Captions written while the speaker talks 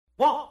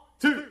1,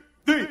 2,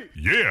 3.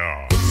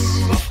 Yeah!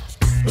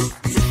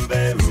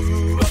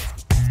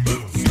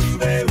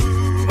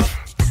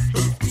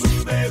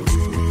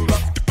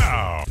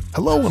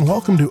 Hello and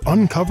welcome to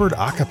Uncovered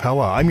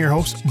Acapella. I'm your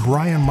host,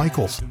 Brian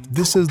Michaels.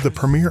 This is the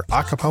premier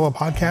acapella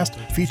podcast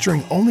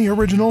featuring only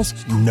originals,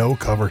 no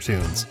cover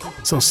tunes.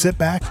 So sit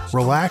back,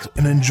 relax,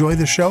 and enjoy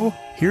the show.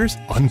 Here's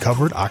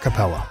Uncovered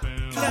Acapella.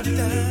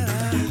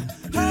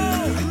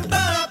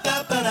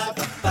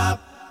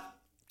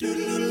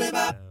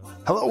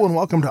 Hello and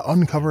welcome to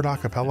Uncovered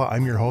Acapella.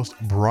 I'm your host,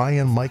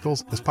 Brian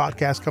Michaels. This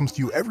podcast comes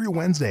to you every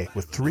Wednesday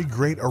with 3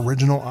 great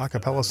original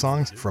acapella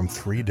songs from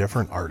 3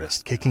 different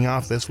artists. Kicking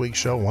off this week's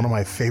show, one of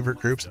my favorite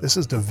groups. This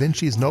is Da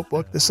Vinci's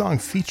Notebook. This song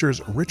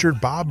features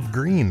Richard Bob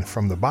Green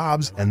from the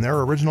Bobs and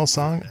their original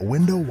song,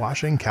 Window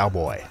Washing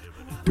Cowboy.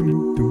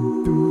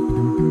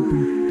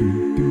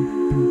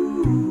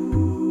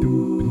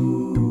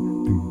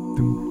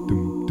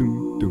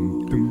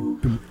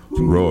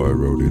 Roy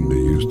rode into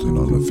Houston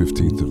on the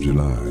 15th of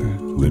July.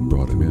 They'd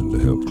brought him in to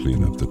help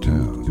clean up the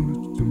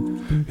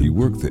town. He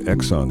worked the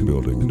Exxon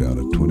building down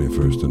at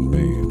 21st and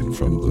Main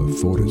from the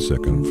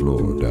 42nd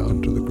floor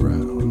down to the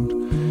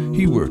ground.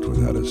 He worked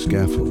without a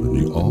scaffold and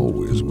he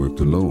always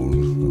worked alone,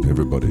 and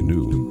everybody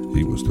knew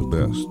he was the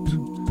best.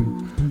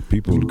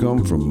 People would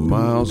come from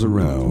miles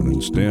around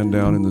and stand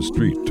down in the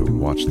street to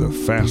watch the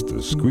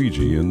fastest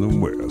squeegee in the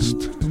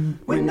West.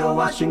 Window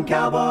washing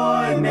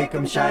cowboy, make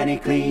 'em shiny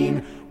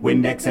clean.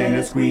 Windex and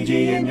a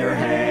squeegee in your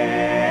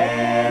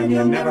hand.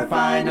 You'll never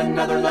find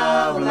another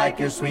love like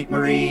your sweet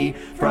Marie,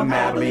 from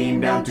Abilene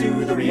down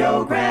to the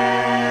Rio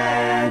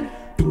Grande.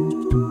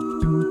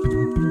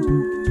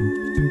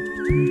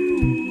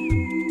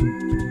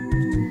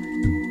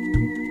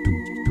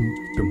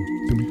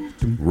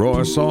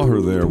 Roy saw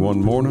her there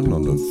one morning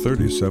on the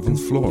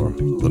 37th floor.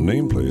 The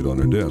nameplate on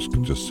her desk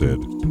just said,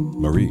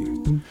 Marie.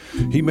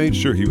 He made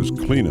sure he was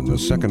cleaning the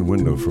second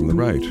window from the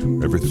right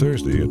every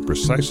Thursday at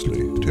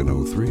precisely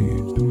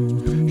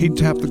 10:03. He'd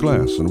tap the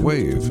glass and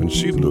wave, and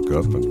she'd look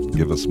up and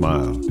give a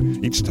smile.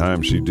 Each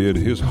time she did,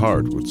 his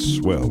heart would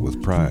swell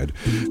with pride.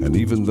 And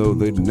even though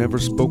they'd never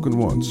spoken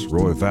once,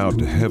 Roy vowed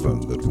to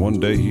heaven that one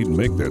day he'd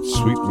make that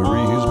sweet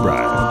Marie his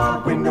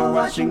bride. Window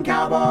washing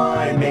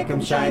cowboy, make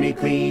 'em shiny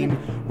clean.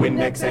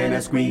 Windex and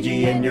a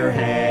squeegee in your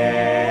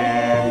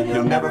hand.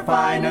 You'll never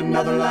find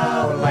another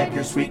love like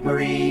your sweet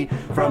Marie,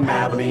 from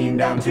Abilene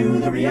down to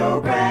the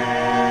Rio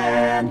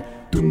Grande.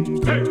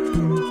 Hey,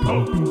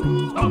 ho,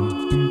 hum,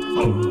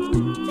 ho,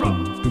 from,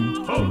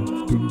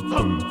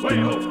 ho, way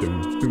ho.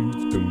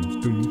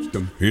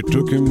 It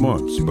took him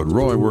months, but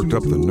Roy worked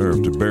up the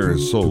nerve to bare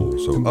his soul,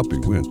 so up he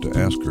went to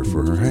ask her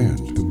for her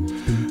hand.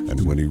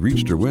 And when he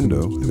reached her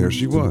window, there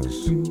she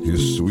was,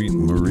 his sweet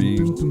Marie,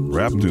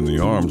 wrapped in the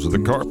arms of the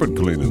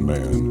carpet-cleaning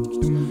man.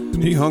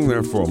 He hung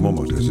there for a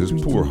moment as his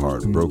poor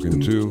heart broke in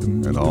two,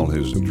 and all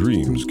his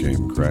dreams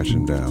came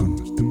crashing down.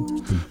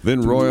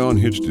 Then Roy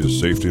unhitched his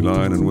safety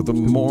line, and with a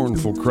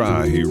mournful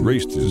cry, he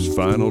raced his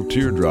final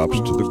teardrops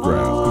to the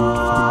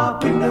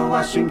ground. Window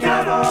washing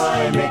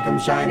cowboy, make 'em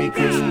shiny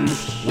clean.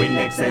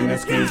 Windex and a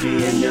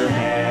squeegee in your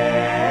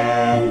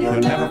hand. You'll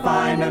never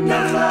find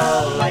another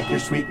love like your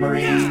sweet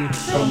Marie,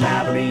 from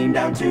Abilene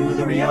down to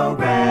the Rio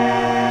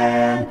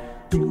Grande.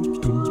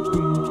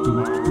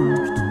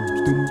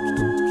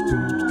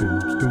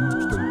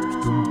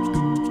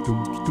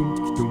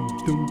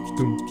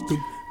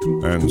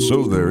 And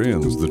so there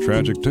ends the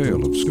tragic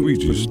tale of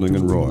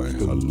squeegee-slinging Roy,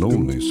 a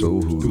lonely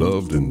soul who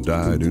loved and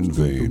died in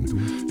vain.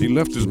 He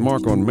left his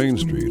mark on Main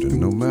Street, and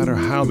no matter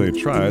how they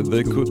tried,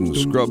 they couldn't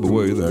scrub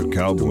away that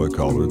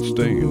cowboy-collared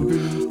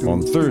stain.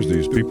 On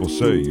Thursdays, people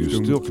say you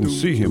still can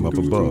see him up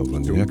above,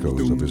 and the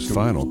echoes of his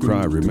final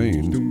cry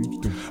remain.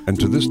 And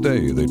to this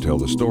day, they tell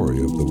the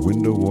story of the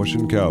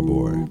window-washing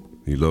cowboy.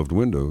 He loved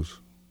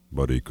windows,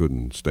 but he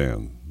couldn't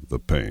stand the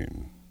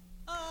pain.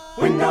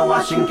 Window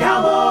washing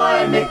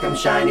cowboy, make 'em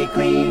shiny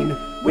clean.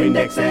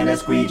 Windex and a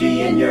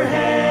squeegee in your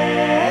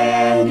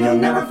hand. You'll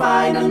never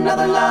find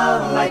another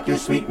love like your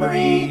sweet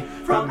Marie,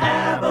 from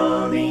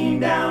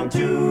Abilene down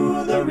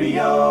to the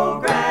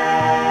Rio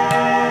Grande.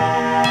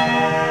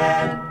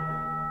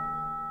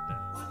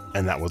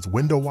 And that was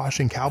Window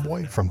Washing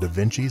Cowboy from Da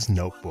Vinci's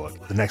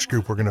Notebook. The next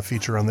group we're going to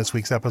feature on this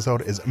week's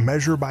episode is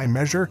Measure by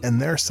Measure and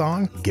their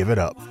song, Give It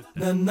Up.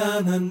 Na na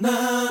na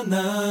na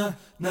na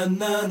na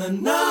na na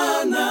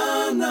na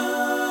na na.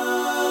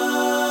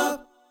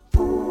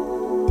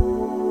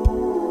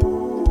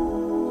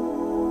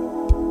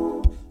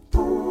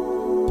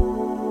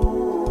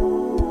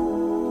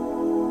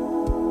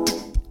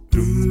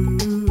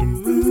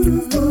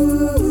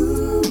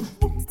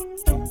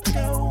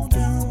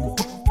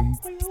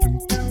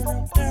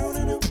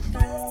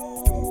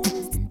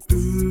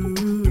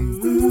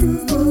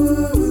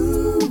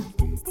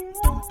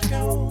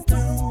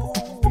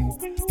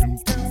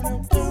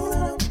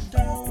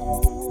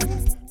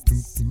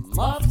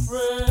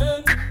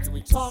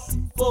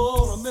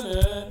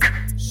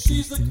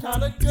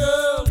 Kind of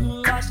girl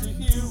who likes to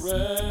hear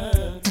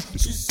it.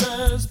 She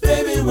says,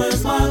 baby,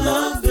 where's my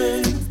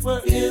loving?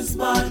 Where is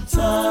my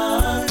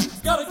time?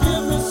 Gotta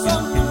give me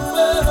something.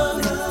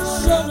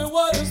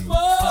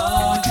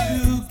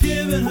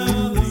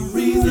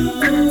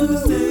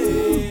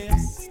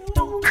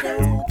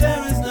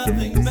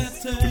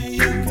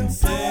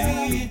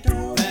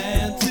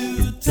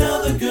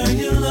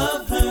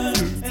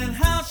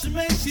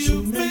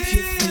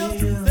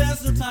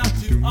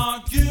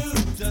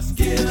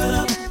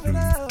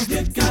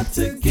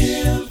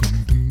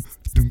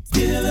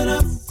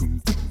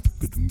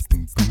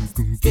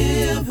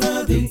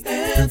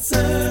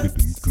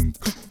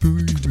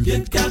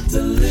 You got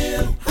to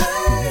live,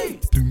 hey,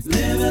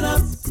 live it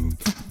up.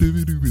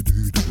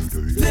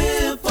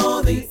 Live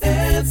for the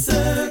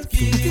answer.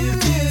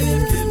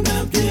 Give,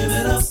 now give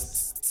it up.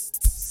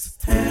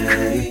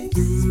 Hey.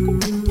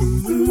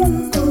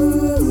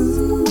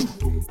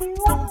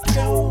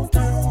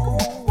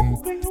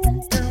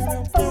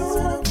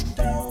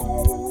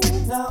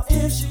 Now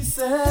if she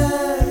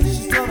says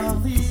she's gonna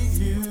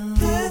leave you,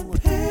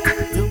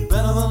 you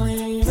better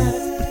believe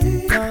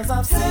it, 'cause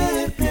I've seen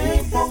it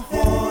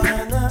before,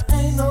 and there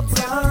ain't no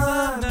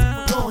time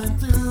for going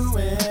through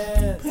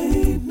it.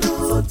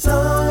 So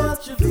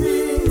touch your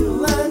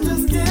feel and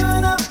just give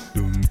it up.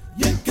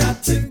 You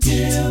got to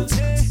give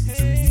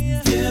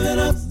it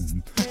up.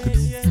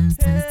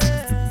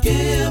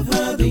 Give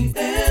her the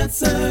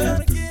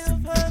answer.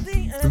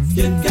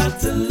 You got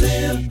to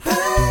live,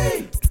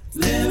 hey,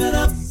 live it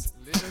up.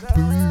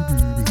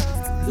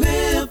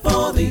 Live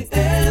for the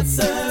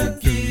answer.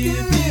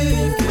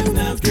 Give,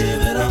 now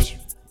give it up.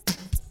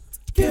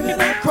 Give it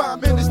up. Prime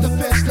Minister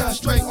Finster,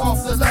 straight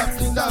off the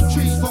lovely love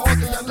trees. For all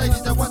the young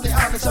ladies that want the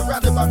island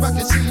surrounded by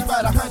rugged seas.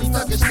 By the honey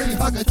nugget sleeve,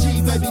 hug a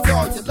G, baby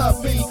doll, you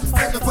love me.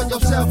 Measure for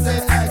yourself,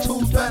 then ask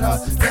who's better.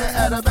 Then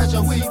add a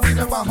measure, we meet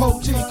in my whole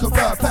team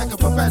corrupt. Pack of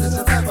Berettas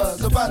and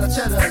levers, about a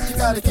cheddar. You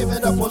gotta give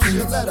it up or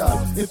she'll let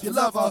her. If you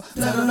love her,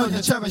 let her know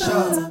you cherish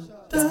her.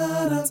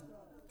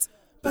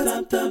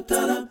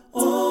 Ba-dum-dum-dum-dum.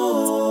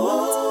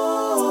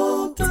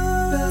 Oh,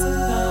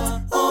 da-da.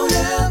 Oh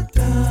yeah.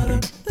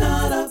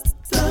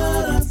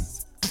 Da-da-da-da-da.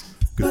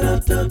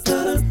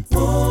 Ba-dum-dum-dum-dum.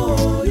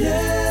 Oh yeah.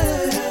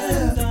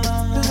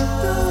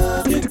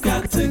 You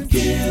got to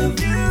give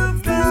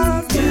it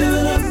up.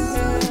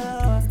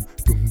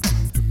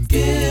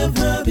 Give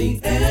her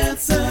the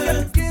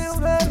answer.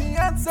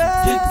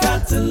 You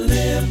got to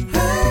live,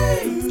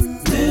 hey,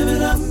 live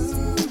it up.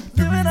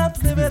 Live it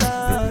up, live it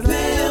up.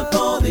 Live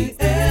for the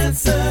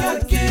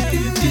answer. Give,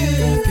 you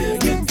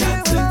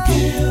got to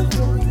give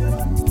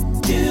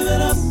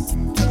it up.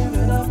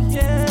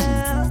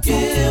 Yeah.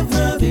 Give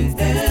her the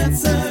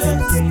answer.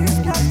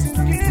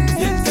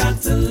 You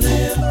got to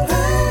live,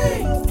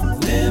 hey,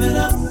 live it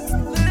up.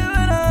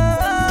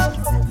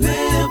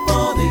 Live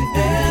for the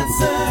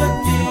answer.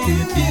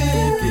 Give,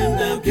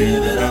 now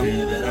give it up.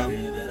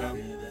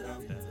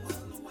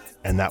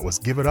 And that was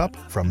Give It Up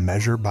from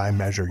Measure by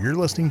Measure. You're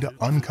listening to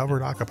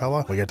Uncovered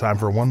Acapella. We got time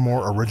for one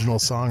more original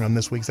song on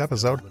this week's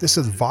episode. This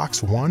is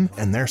Vox 1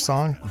 and their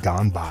song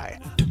Gone By.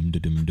 Dum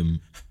dum dum dum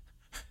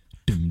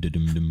dum dum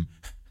dum dum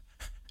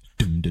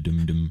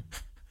dum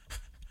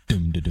dum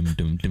dum dum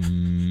dum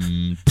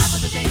dum. Half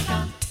of the day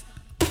gone.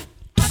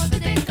 Half of the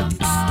day gone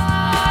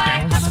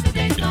by. Half of the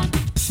day gone.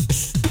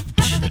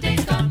 Half of the day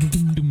gone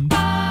by.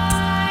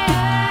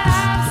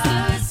 I'm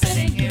stood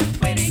sitting here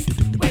waiting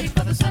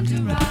for the sun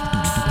to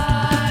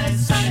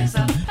rise. Sun is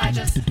up. I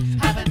just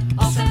haven't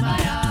opened my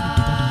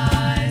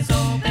eyes.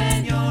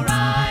 Open your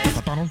eyes.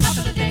 Half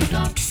of the day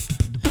gone.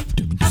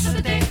 Half of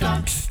the day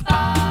gone by.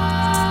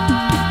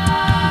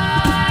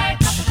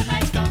 Half of the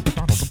night gone.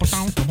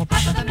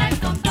 Half of the night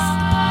gone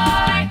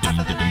by. Half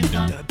of the night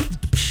gone.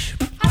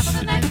 Half of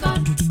the night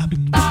gone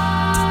by.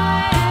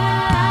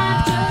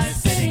 I'm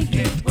just sitting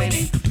here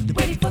waiting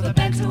for the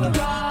band to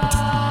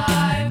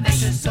arrive.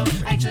 Anxious, so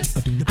anxious.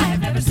 I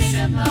have never seen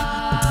them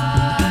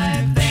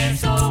live. They're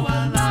so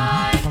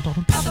alive.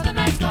 Half of the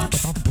night gone.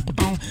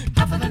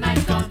 Half of the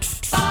night gone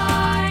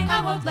by.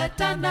 I won't let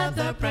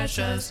another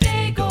precious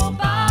day go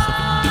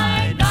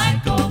by.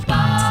 Night go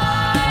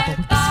by.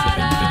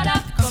 Ba-da-da,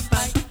 go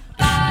by.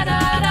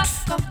 Ba-da-da,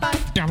 go by.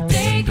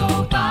 Day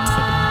go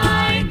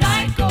by.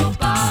 Night go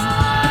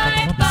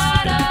by.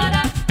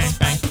 Ba-da-da,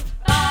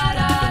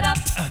 ba-da-da.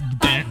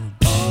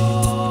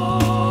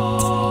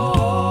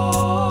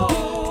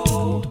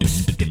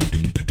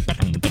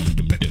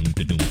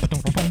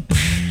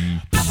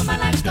 Half of my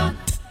life's gone.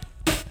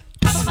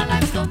 Half of my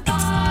life's gone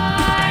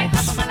by.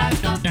 Half of my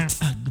life's gone.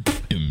 Half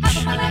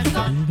of my life's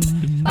gone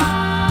by.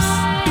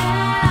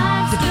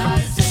 I'm still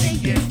sitting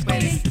here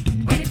waiting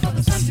for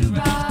the sun to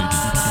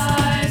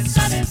rise.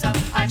 Sun is up.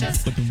 I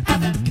just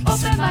haven't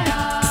opened my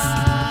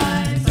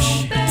eyes.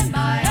 Open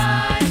my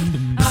eyes.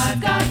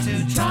 I've got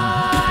to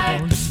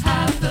try.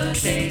 Half the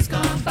day's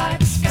gone by.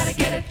 Gotta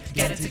get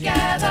it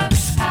together.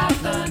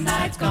 Half the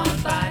night's gone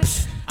by.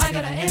 I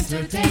gotta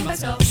entertain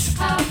myself.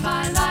 Half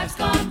my life's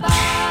gone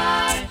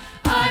by.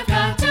 I've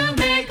got to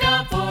make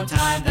up for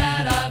time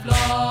that I've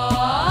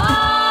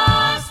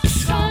lost.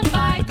 Gone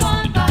by,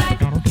 gone by,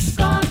 gone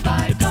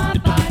by, gone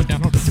by,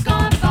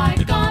 gone by,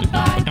 gone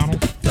by.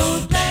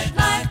 Don't let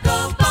life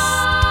go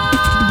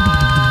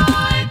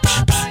by.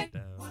 Bye-bye.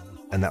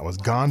 And that was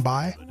Gone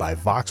By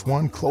Vox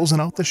 1, closing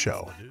out the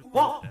show.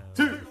 1,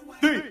 2,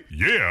 3.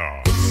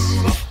 Yeah!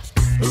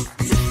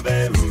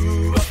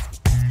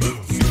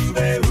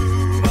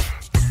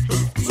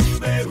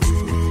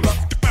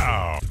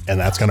 And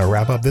that's going to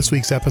wrap up this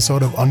week's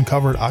episode of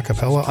Uncovered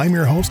Acapella. I'm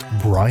your host,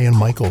 Brian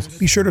Michaels.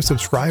 Be sure to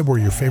subscribe where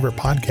your favorite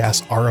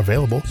podcasts are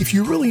available. If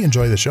you really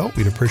enjoy the show,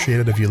 we'd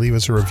appreciate it if you leave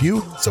us a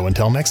review. So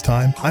until next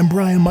time, I'm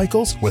Brian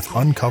Michaels with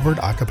Uncovered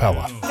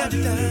Acapella.